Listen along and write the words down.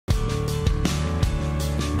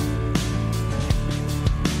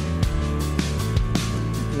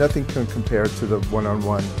nothing can compare to the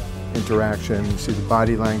one-on-one interaction. You see the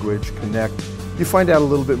body language, connect. You find out a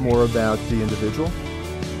little bit more about the individual.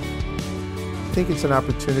 I think it's an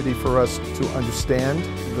opportunity for us to understand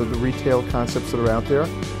the retail concepts that are out there,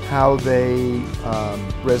 how they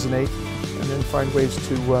resonate, and then find ways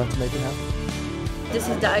to make it happen. This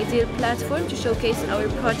is the ideal platform to showcase our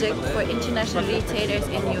project for international retailers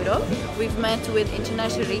in Europe. We've met with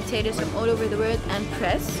international retailers from all over the world and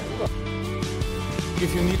press.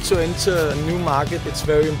 If you need to enter a new market, it's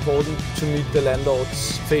very important to meet the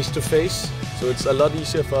landlords face to face. So it's a lot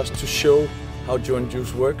easier for us to show how Joint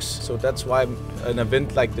Juice works. So that's why an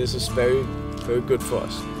event like this is very, very good for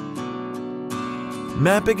us.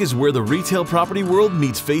 MAPIC is where the retail property world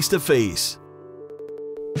meets face to face.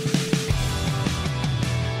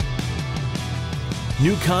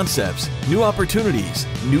 New concepts, new opportunities,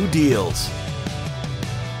 new deals.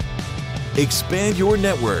 Expand your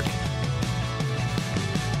network.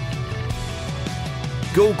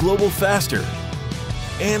 Go global faster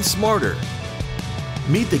and smarter.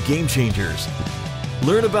 Meet the game changers.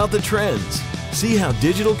 Learn about the trends. See how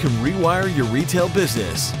digital can rewire your retail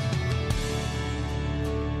business.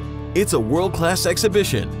 It's a world-class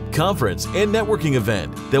exhibition, conference, and networking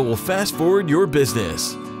event that will fast forward your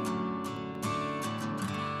business.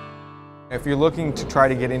 If you're looking to try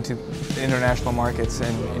to get into international markets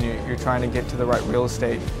and you're trying to get to the right real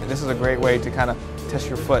estate, this is a great way to kind of test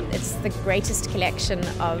your foot. It's the greatest collection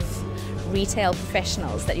of retail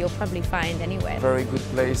professionals that you'll probably find anywhere. Very good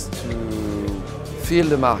place to feel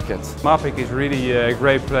the market. MAPIC is really a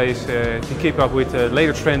great place to keep up with the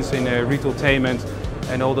latest trends in retailtainment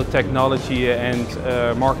and all the technology and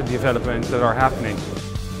market developments that are happening.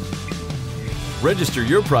 Register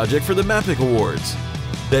your project for the MAPIC Awards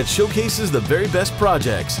that showcases the very best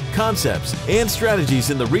projects, concepts, and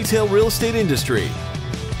strategies in the retail real estate industry.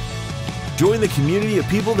 Join the community of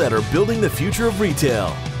people that are building the future of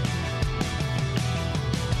retail.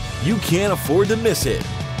 You can't afford to miss it.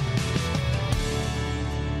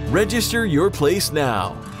 Register your place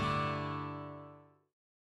now.